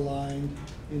not aligned,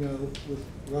 you know, with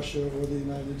Russia or the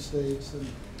United States.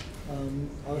 And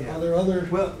are there other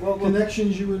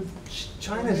connections you would?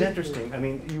 China's interesting. I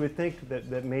mean, you would think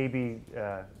that maybe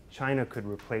China could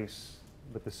replace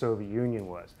what the Soviet Union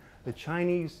was. The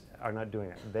Chinese are not doing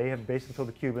that. They have basically told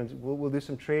the Cubans, we'll do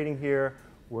some trading here.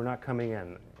 We're not coming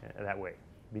in that way,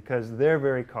 because they're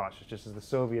very cautious, just as the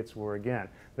Soviets were again.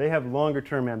 They have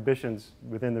longer-term ambitions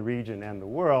within the region and the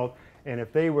world, and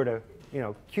if they were to, you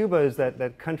know, Cuba is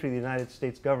that country the United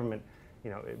States government,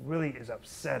 you know, it really is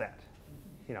upset at.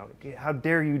 You know, how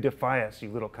dare you defy us,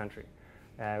 you little country?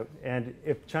 And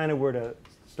if China were to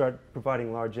start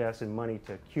providing largesse and money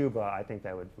to Cuba, I think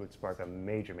that would spark a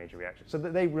major, major reaction. So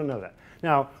they will know that.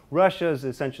 Now, Russia is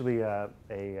essentially a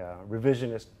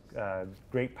revisionist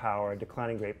great power, a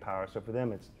declining great power. So for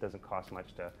them, it doesn't cost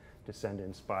much to send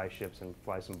in spy ships and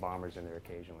fly some bombers in there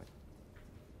occasionally.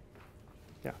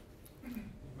 Yeah. You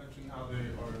mentioned how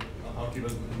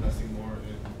Cuba's investing more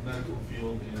in medical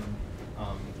field,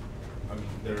 I mean,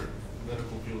 their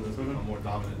medical field has become more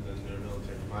dominant than their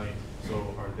military might.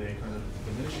 So are they kind of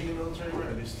diminishing the military might?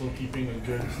 Are they still keeping a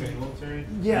good, steady military?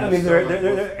 Yeah, I mean,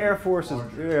 their Air Force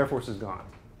is gone.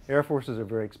 Air Forces are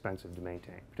very expensive to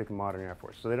maintain, particularly modern Air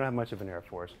Force. So they don't have much of an Air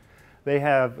Force. They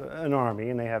have an army,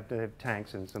 and they have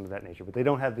tanks and some of that nature, but they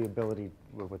don't have the ability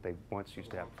of what they once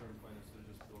used to have.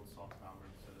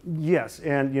 Yes,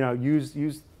 and you know, use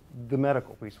the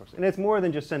medical resource. And it's more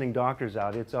than just sending doctors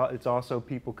out. It's also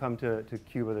people come to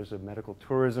Cuba. There's a medical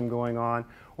tourism going on,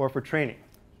 or for training.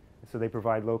 So they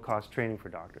provide low-cost training for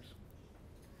doctors.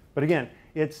 But again,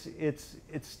 it's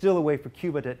still a way for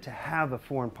Cuba to have a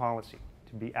foreign policy,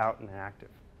 to be out and active,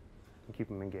 and keep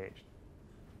them engaged.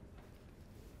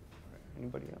 All right,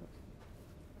 anybody else?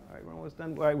 All right, we're almost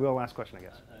done. All right, Will, last question, I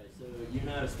guess. So you and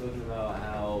I have spoken about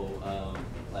how,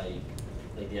 like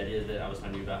the idea that I was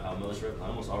talking to you about how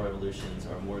almost all revolutions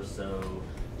are more so,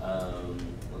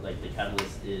 like the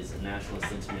catalyst is nationalist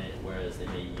sentiment, whereas they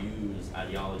may use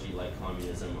ideology like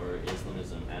communism or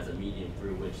Islamism as a medium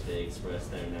through which they express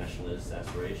their nationalist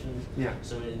aspirations. Yeah.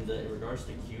 So in regards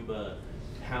to Cuba,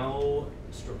 how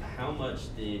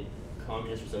much did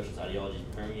communist or socialist ideologies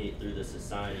permeate through the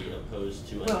society opposed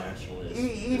to a nationalist?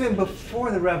 Even before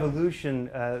the revolution,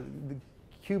 the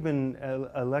Cuban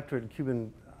electorate,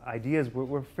 Cuban ideas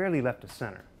were fairly left of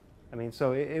center. I mean,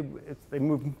 so they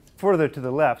moved further to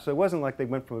the left. So it wasn't like they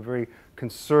went from a very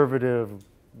conservative,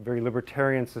 very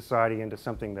libertarian society into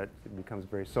something that becomes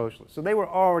very socialist. So they were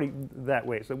already that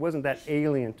way. So it wasn't that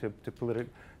alien to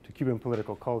Cuban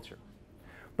political culture.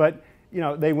 But you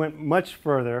know, they went much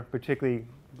further, particularly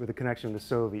with the connection to the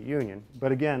Soviet Union.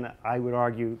 But again, I would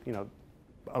argue, you know,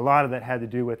 a lot of that had to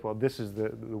do with, well, this is the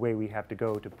way we have to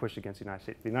go to push against the United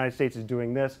States. The United States is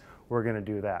doing this, we're going to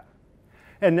do that.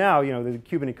 And now, you know, the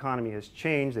Cuban economy has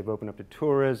changed. They've opened up to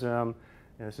tourism.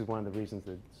 And this is one of the reasons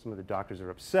that some of the doctors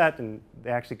are upset, and they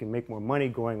actually can make more money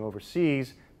going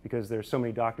overseas because there's so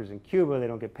many doctors in Cuba, they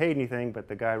don't get paid anything, but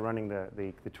the guy running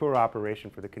the tour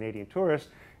operation for the Canadian tourists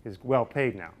is well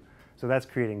paid now. So that's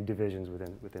creating divisions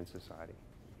within society.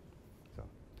 So,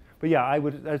 but yeah,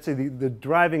 I'd say the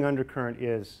driving undercurrent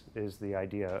is the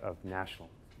idea of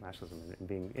nationalism and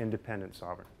being independent,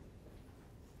 sovereign.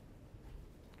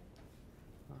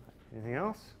 All right. Anything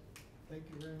else? Thank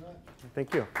you very much.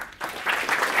 Thank you.